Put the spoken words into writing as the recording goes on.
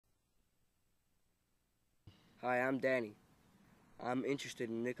Hi, I'm Danny. I'm interested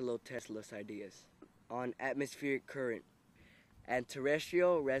in Nikola Tesla's ideas on atmospheric current and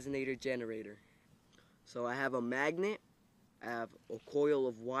terrestrial resonator generator. So I have a magnet, I have a coil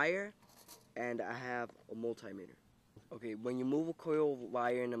of wire, and I have a multimeter. Okay, when you move a coil of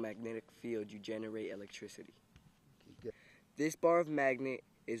wire in a magnetic field, you generate electricity. This bar of magnet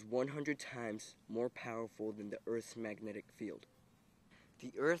is 100 times more powerful than the Earth's magnetic field.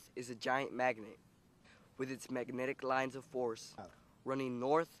 The Earth is a giant magnet with its magnetic lines of force running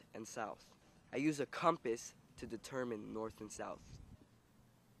north and south. I use a compass to determine north and south.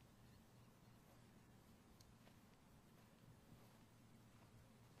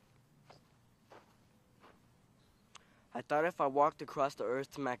 I thought if I walked across the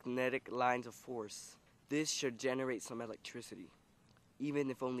Earth's magnetic lines of force, this should generate some electricity,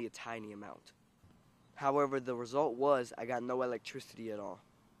 even if only a tiny amount. However, the result was I got no electricity at all.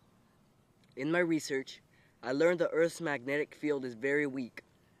 In my research, I learned the Earth's magnetic field is very weak,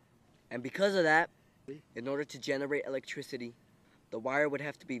 and because of that, in order to generate electricity, the wire would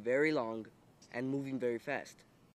have to be very long and moving very fast.